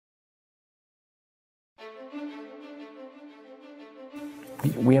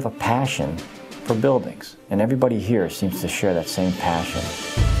We have a passion for buildings, and everybody here seems to share that same passion.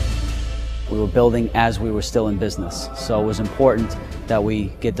 We were building as we were still in business, so it was important that we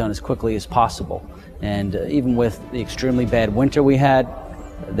get done as quickly as possible. And even with the extremely bad winter we had,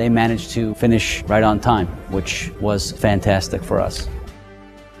 they managed to finish right on time, which was fantastic for us.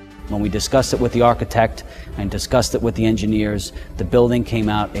 When we discussed it with the architect and discussed it with the engineers, the building came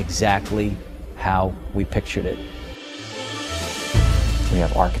out exactly how we pictured it. We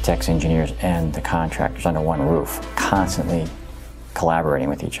have architects, engineers, and the contractors under one roof, constantly collaborating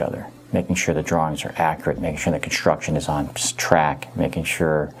with each other, making sure the drawings are accurate, making sure the construction is on track, making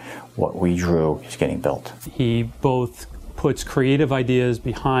sure what we drew is getting built. He both puts creative ideas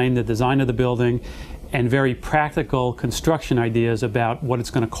behind the design of the building and very practical construction ideas about what it's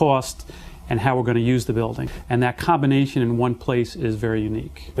going to cost and how we're going to use the building. And that combination in one place is very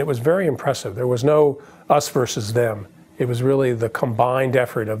unique. It was very impressive. There was no us versus them. It was really the combined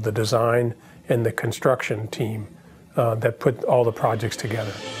effort of the design and the construction team that put all the projects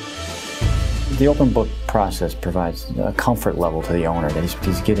together. The open book process provides a comfort level to the owner that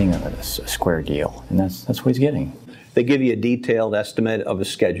he's getting a square deal, and that's what he's getting. They give you a detailed estimate of a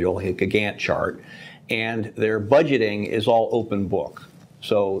schedule, like a Gantt chart, and their budgeting is all open book.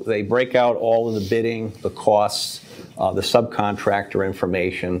 So they break out all of the bidding, the costs, the subcontractor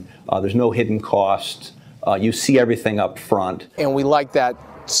information. There's no hidden costs. You see everything up front. And we like that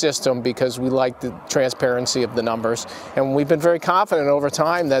system because we like the transparency of the numbers. And we've been very confident over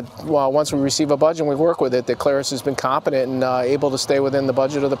time that once we receive a budget and we work with it, that Claris has been competent and able to stay within the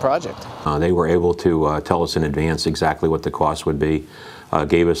budget of the project. They were able to tell us in advance exactly what the cost would be,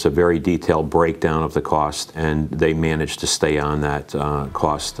 gave us a very detailed breakdown of the cost, and they managed to stay on that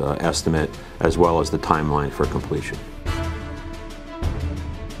cost estimate as well as the timeline for completion.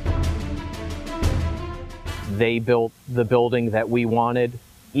 They built the building that we wanted,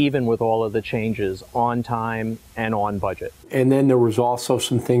 even with all of the changes, on time and on budget. And then there was also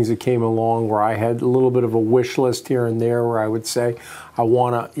some things that came along where I had a little bit of a wish list here and there where I would say, I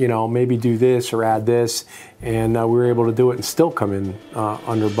want to, maybe do this or add this, and we were able to do it and still come in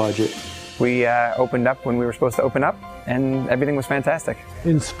under budget. We opened up when we were supposed to open up, and everything was fantastic.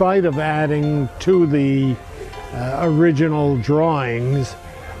 In spite of adding to the original drawings,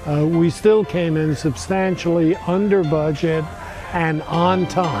 we still came in substantially under budget and on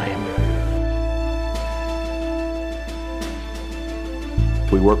time.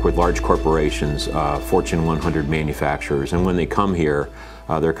 We work with large corporations, Fortune 100 manufacturers, and when they come here,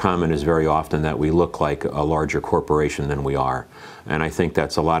 their comment is very often that we look like a larger corporation than we are. And I think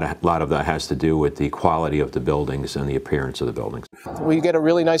that's a lot of that has to do with the quality of the buildings and the appearance of the buildings. We get a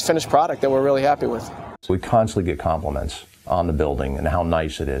really nice finished product that we're really happy with. We constantly get compliments on the building and how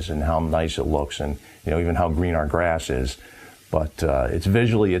nice it is and how nice it looks, and even how green our grass is. But it's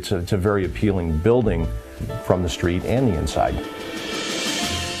visually, it's a very appealing building from the street and the inside.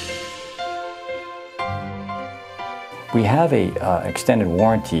 We have a extended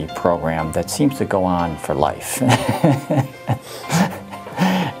warranty program that seems to go on for life.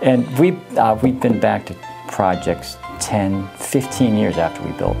 And we've been back to projects 10, 15 years after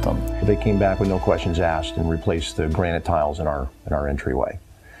we built them. They came back with no questions asked and replaced the granite tiles in our entryway.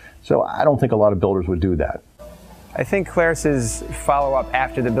 So I don't think a lot of builders would do that. I think Claris's follow-up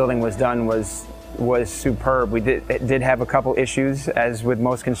after the building was done was superb. It did have a couple issues, as with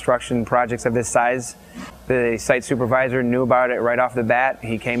most construction projects of this size. The site supervisor knew about it right off the bat.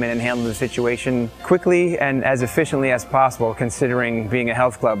 He came in and handled the situation quickly and as efficiently as possible, considering being a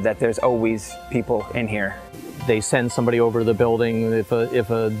health club that there's always people in here. They send somebody over to the building if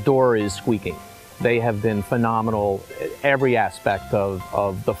a door is squeaking. They have been phenomenal at every aspect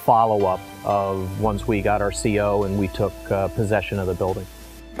of the follow-up of once we got our CO and we took possession of the building.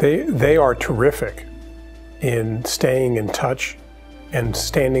 They are terrific in staying in touch and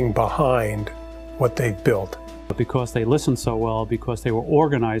standing behind what they've built. Because they listened so well, because they were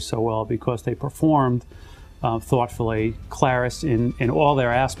organized so well, because they performed thoughtfully, Claris in all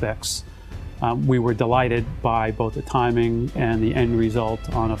their aspects, we were delighted by both the timing and the end result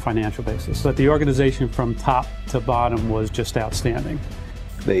on a financial basis. But the organization from top to bottom was just outstanding.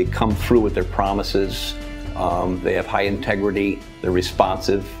 They come through with their promises. They have high integrity. They're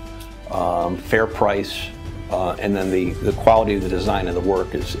responsive, fair price, and then the quality of the design of the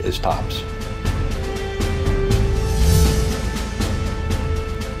work is tops.